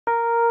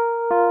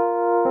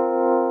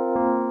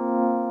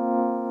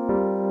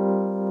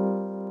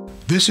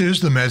This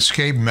is the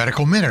Medscape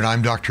Medical Minute.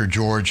 I'm Dr.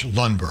 George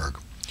Lundberg.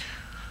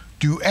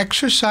 Do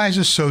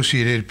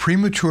exercise-associated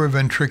premature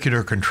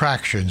ventricular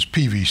contractions,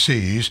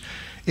 PVCs,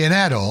 in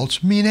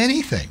adults mean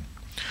anything?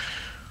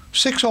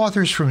 6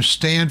 authors from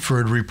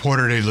Stanford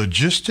reported a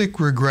logistic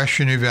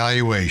regression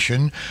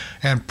evaluation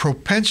and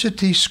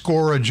propensity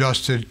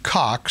score-adjusted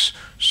Cox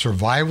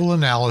survival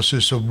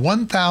analysis of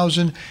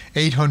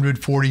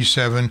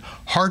 1,847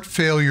 heart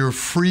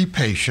failure-free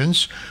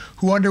patients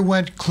who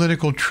underwent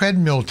clinical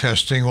treadmill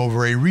testing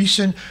over a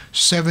recent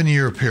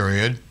 7-year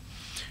period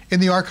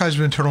in the Archives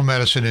of Internal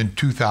Medicine in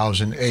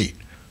 2008.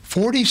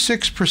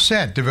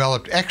 46%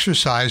 developed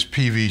exercise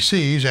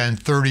PVCs and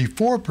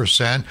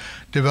 34%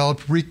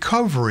 developed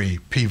recovery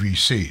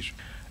PVCs.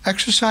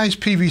 Exercise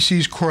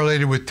PVCs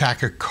correlated with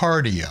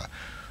tachycardia.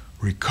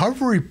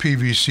 Recovery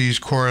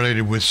PVCs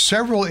correlated with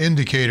several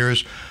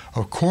indicators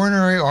of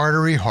coronary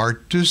artery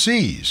heart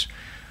disease.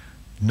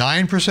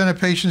 9%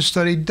 of patients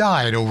studied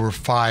died over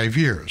 5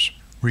 years.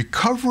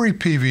 Recovery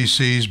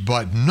PVCs,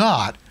 but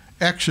not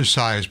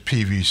exercise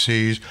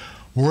PVCs,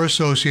 were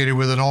associated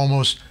with an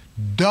almost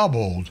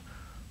doubled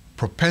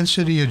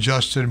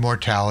propensity-adjusted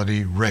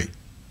mortality rate.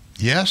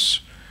 Yes,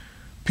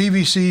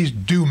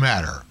 PVCs do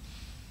matter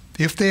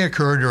if they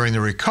occur during the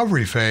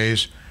recovery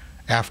phase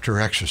after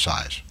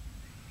exercise.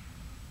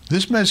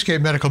 This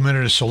Medscape Medical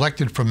Minute is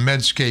selected from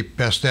Medscape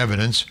Best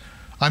Evidence.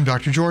 I'm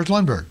Dr. George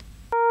Lundberg.